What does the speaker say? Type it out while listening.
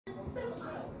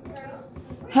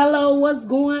Hello, what's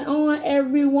going on,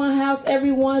 everyone? How's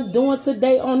everyone doing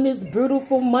today on this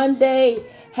beautiful Monday?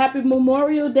 Happy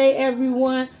Memorial Day,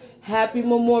 everyone. Happy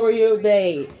Memorial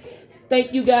Day.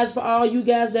 Thank you guys for all you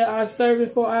guys that are serving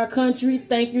for our country.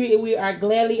 Thank you. We are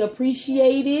gladly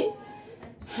appreciated.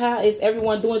 How is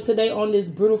everyone doing today on this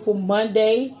beautiful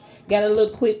Monday? Got a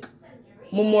little quick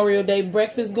Memorial Day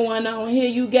breakfast going on here,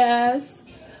 you guys.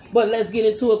 But let's get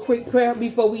into a quick prayer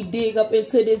before we dig up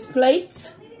into this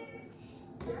plate.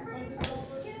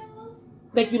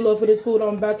 Thank you, Lord, for this food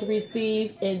I'm about to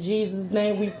receive. In Jesus'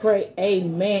 name we pray.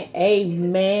 Amen.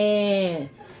 Amen.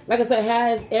 Like I said, how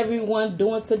is everyone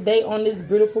doing today on this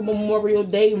beautiful Memorial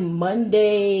Day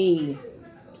Monday?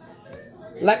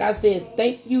 Like I said,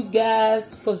 thank you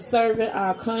guys for serving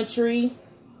our country.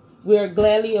 We are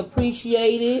gladly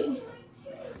appreciated.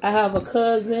 I have a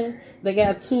cousin that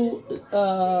got two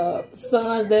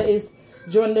sons that is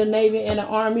joining the Navy and the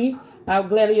Army. I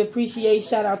gladly appreciate.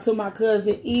 Shout out to my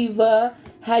cousin Eva.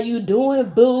 How you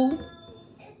doing, boo?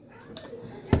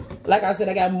 Like I said,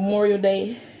 I got Memorial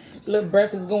Day little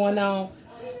breakfast going on.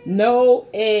 No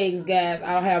eggs, guys.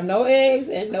 I don't have no eggs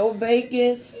and no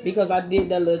bacon because I did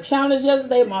that little challenge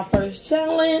yesterday. My first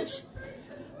challenge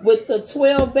with the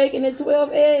 12 bacon and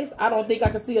 12 eggs. I don't think I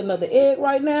can see another egg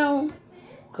right now.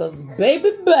 Because,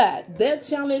 baby, that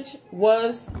challenge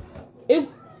was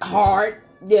hard.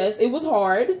 Yes, it was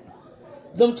hard.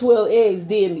 Them 12 eggs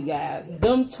did me, guys.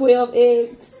 Them 12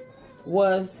 eggs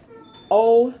was,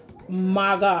 oh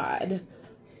my God,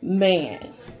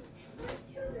 man.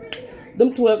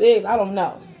 Them 12 eggs, I don't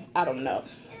know.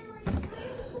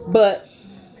 But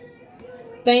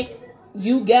thank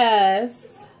you guys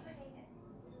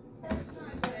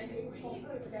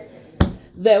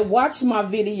that watched my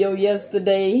video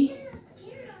yesterday.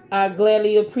 I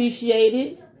gladly appreciate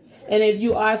it. And if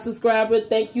you are a subscriber,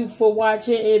 thank you for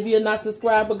watching. If you're not a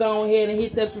subscriber, go ahead and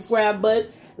hit that subscribe button.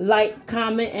 Like,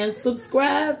 comment, and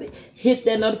subscribe. Hit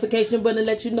that notification button to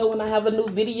let you know when I have a new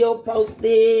video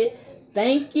posted.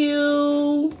 Thank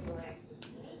you.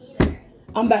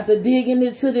 I'm about to dig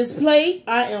into this plate.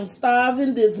 I am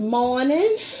starving this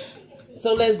morning.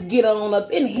 So let's get on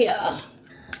up in here.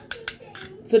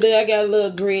 Today I got a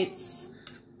little grits,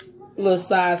 little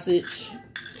sausage,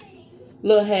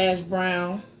 little hash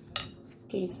brown.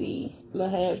 Can't see. Little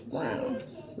hash brown.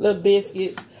 Little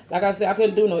biscuits. Like I said, I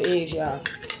couldn't do no eggs, y'all.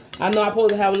 I know I'm supposed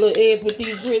to have a little eggs with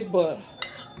these grits, but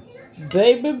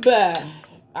baby,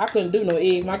 I couldn't do no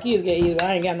eggs. My kids get eggs, but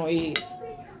I ain't got no eggs.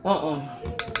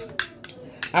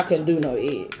 I couldn't do no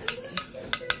eggs.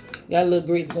 Got a little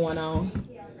grits going on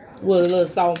with a little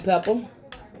salt and pepper.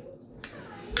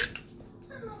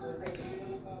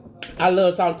 I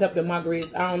love salt and pepper in my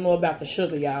grits. I don't know about the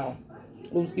sugar, y'all.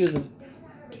 Ooh, excuse me.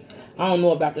 I don't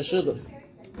know about the sugar.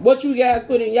 What you guys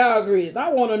put in y'all grits? I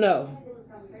want to know.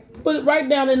 Put it right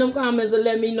down in them comments and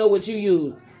let me know what you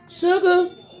use. Sugar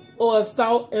or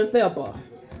salt and pepper?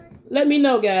 Let me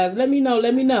know, guys. Let me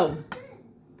know.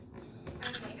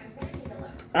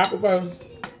 I prefer a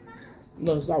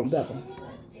little salt and pepper.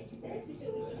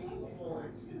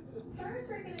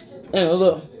 And a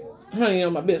little honey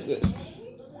on my biscuits.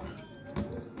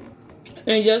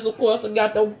 And yes, of course, I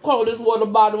got the coldest water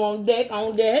bottle on deck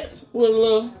with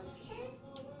a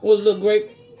little grape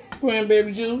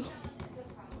cranberry juice.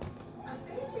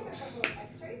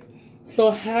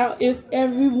 So how is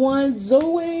everyone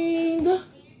doing?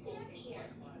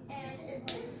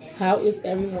 How is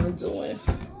everyone doing?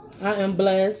 I am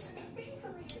blessed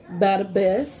by the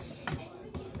best.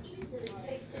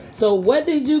 So what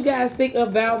did you guys think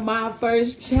about my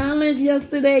first challenge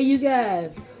yesterday, you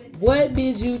guys? What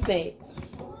did you think?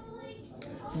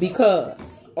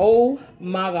 Because, oh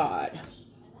my God,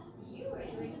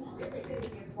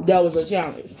 that was a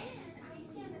challenge.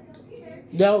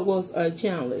 That was a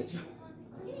challenge.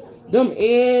 Them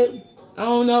eggs, I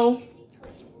don't know.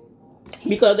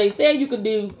 Because they said you could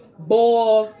do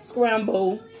boil,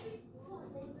 scramble.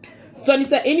 So they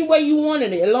said any way you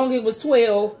wanted it, as long as it was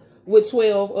 12, with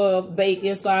 12 of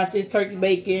bacon, sausage, turkey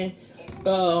bacon,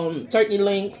 turkey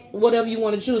links, whatever you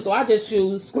want to choose. So I just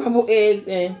choose scrambled eggs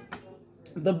and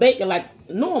the bacon like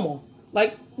normal.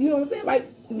 Like, you know what I'm saying?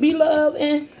 Like B-Love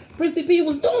and Prissy P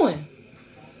was doing.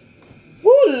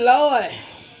 Woo, Lord.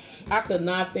 I could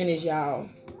not finish, y'all.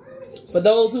 For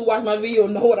those who watch my video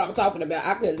know what I'm talking about.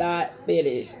 I could not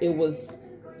finish. It was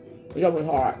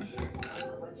hard.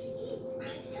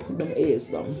 Them eggs,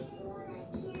 though.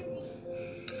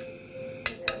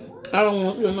 I don't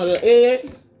want to do another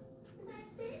egg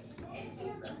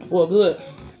for a good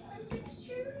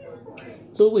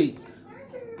 2 weeks.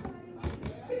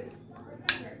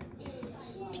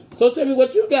 So tell me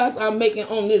what you guys are making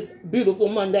on this beautiful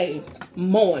Monday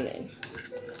morning.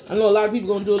 I know a lot of people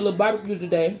gonna do a little barbecue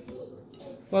today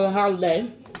for the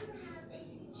holiday.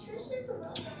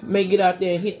 May get out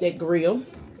there and hit that grill.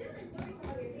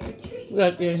 Get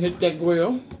out there and hit that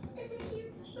grill.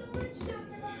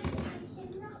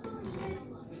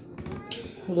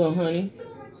 A little honey.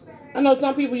 I know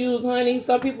some people use honey.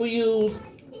 Some people use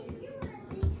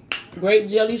grape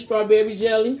jelly, strawberry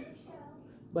jelly.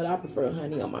 But I prefer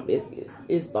honey on my biscuits.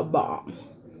 It's the bomb.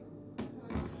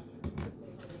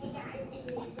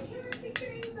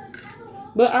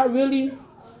 But I really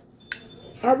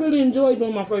enjoyed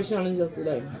doing my first challenge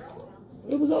yesterday.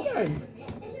 It was okay.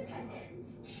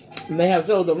 May have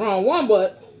chose the wrong one,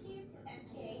 but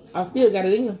I still got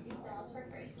it in.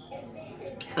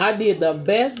 I did the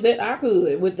best that I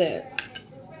could with that.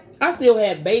 I still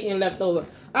had bacon left over.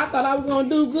 I thought I was going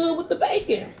to do good with the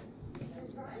bacon.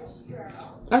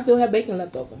 I still have bacon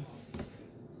left over.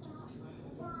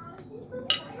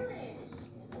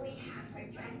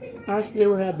 I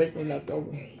still have bacon left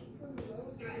over.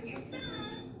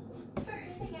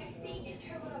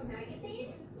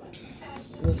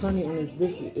 The honey on this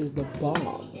biscuit is the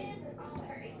bomb.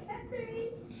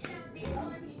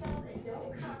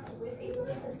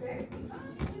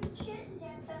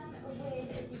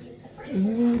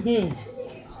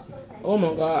 Oh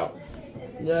my God.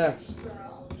 Yes.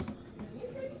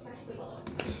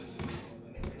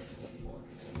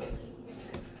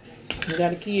 You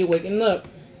got a kid waking up.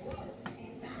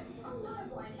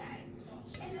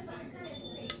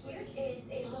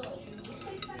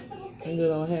 And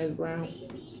good old Hasbrown.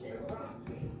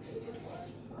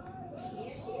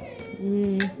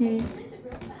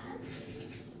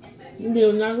 It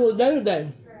was a nice little day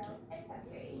today.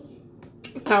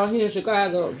 Out here in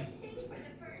Chicago.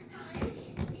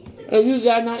 If you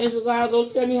guys not in Chicago,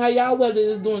 tell me how y'all weather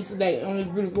is doing today on this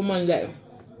beautiful Monday.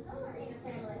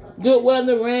 Good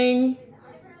weather, rain,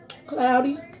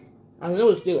 cloudy. I know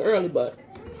it's still early, but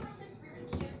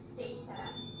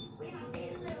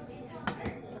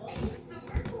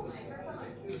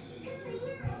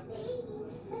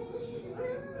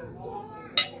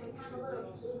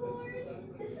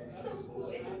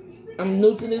I'm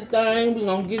new to this thing. We're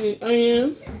going to get it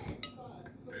in.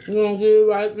 We're going to get it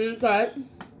right through the tight.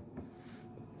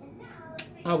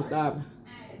 I was starving.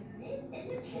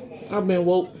 I've been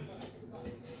woke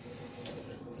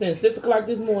since 6 o'clock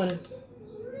this morning.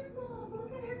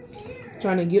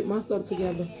 Trying to get my stuff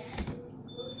together.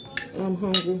 I'm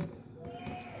hungry.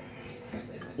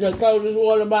 Just close this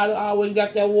water bottle. I always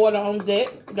got that water on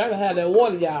deck. Gotta have that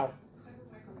water, y'all.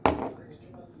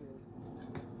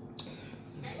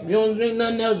 If you don't drink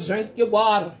nothing else, drink your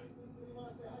water.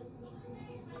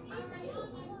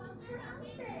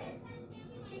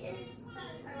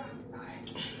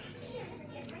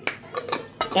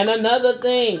 And another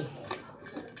thing,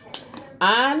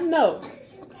 I know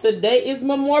today is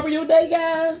Memorial Day,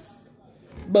 guys,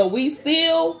 but we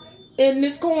still in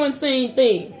this quarantine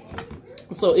thing.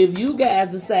 So if you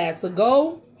guys decide to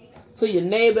go to your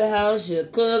neighbor house, your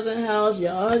cousin house,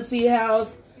 your auntie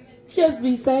house, just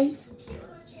be safe.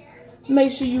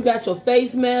 Make sure you got your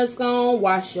face mask on.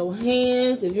 Wash your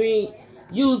hands. If you ain't,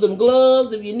 use them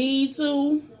gloves if you need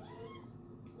to.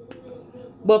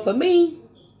 But for me,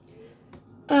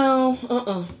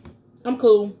 I'm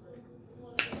cool.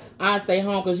 I stay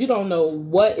home because you don't know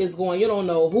what is going. You don't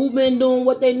know who been doing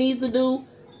what they need to do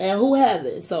and who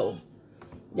haven't. So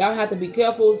y'all have to be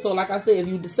careful. So like I said, if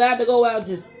you decide to go out,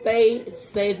 just stay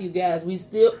safe, you guys. We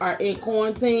still are in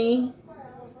quarantine.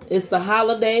 It's the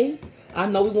holiday. I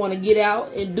know we want to get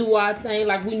out and do our thing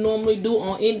like we normally do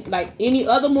on any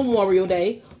other Memorial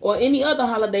Day or any other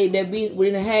holiday that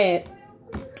we done had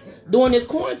during this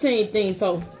quarantine thing.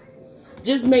 So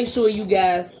just make sure you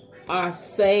guys are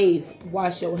safe.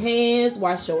 Wash your hands,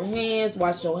 wash your hands,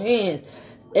 wash your hands.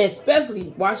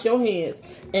 Especially wash your hands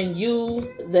and use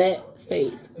that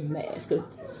face mask.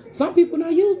 Because some people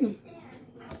not using them.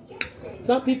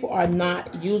 Some people are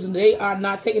not using them. They are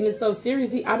not taking this stuff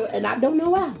seriously. I don't know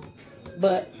why.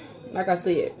 But like I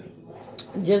said,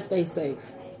 just stay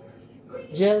safe.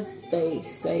 Just stay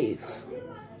safe.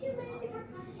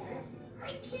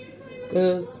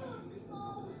 Because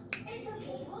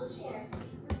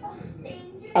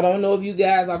I don't know if you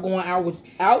guys are going out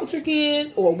with your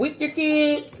kids or with your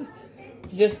kids.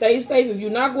 Just stay safe. If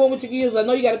you're not going with your kids, I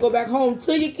know you got to go back home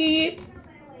to your kid.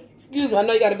 Excuse me. I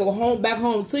know you got to go back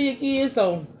home to your kids.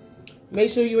 So make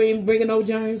sure you ain't bringing no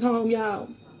germs home, y'all.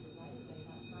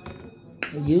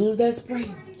 Use that spray.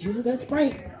 Use that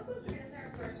spray.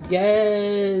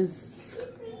 Yes.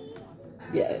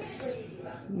 Yes.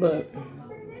 But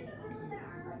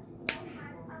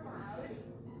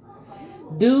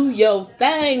Do your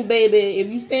thing, baby. If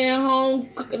you staying home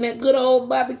cooking that good old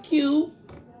barbecue,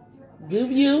 do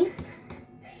you?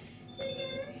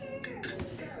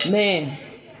 Man,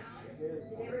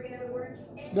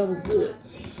 that was good.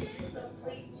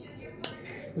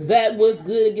 That was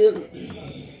good.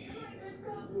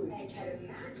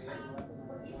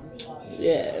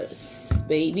 Yes,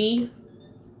 baby.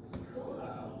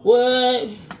 What?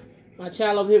 My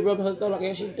child over here rubbing her stomach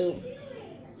like she do.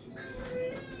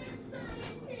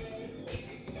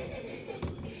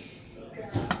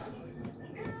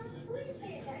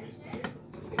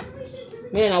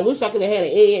 Man, I wish I could have had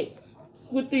an egg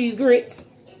with these grits.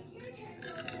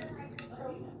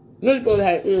 You're supposed to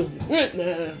have eggs grit,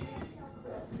 man.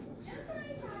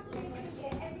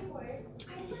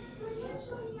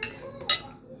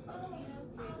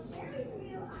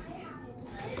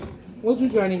 What you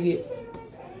trying to get?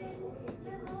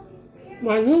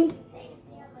 My room?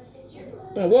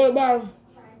 And water bottle?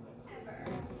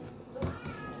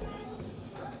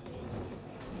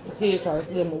 The kids trying to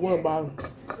steal my water bottle.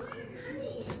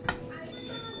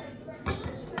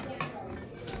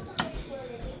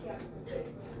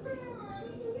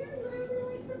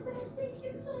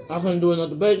 I couldn't do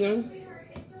another bacon.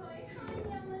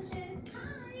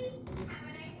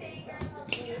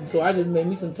 So I just made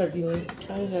me some turkey links.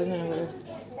 I ain't got time for that.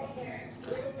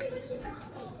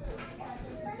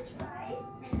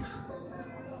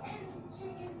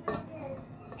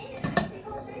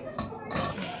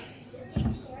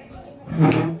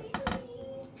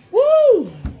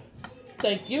 Woo!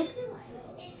 Thank you.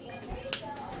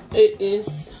 It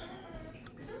is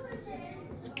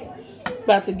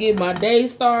about to get my day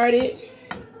started.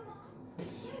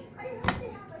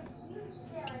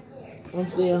 I'm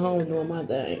still home doing my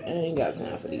thing. I ain't got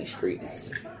time for these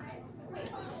streets.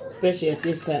 Especially at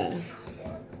this time.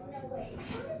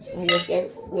 I guess that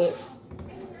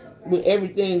with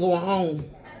everything going on.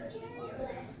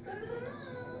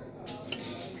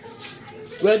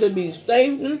 Rather be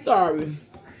safe than sorry.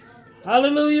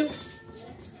 Hallelujah.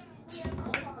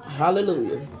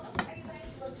 Hallelujah.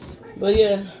 But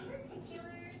yeah.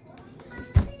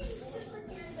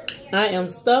 I am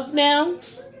stuffed now.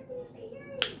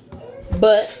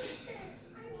 But,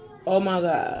 oh my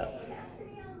God.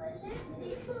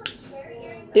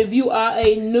 If you are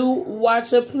a new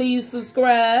watcher, please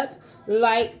subscribe,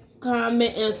 like,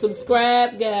 comment, and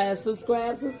subscribe, guys.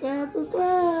 Subscribe.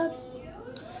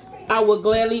 I would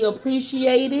gladly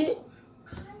appreciate it.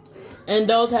 And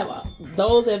those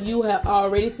of you who have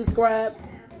already subscribed,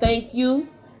 thank you.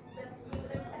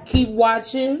 Keep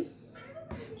watching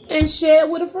and share it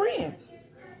with a friend.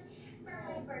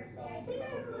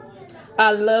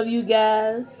 I love you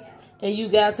guys, and you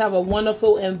guys have a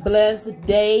wonderful and blessed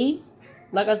day.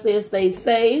 Like I said, stay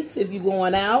safe if you're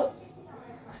going out.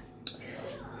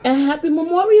 And happy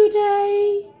Memorial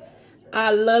Day.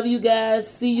 I love you guys.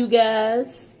 See you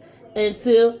guys.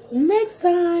 Until next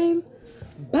time.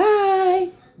 Bye.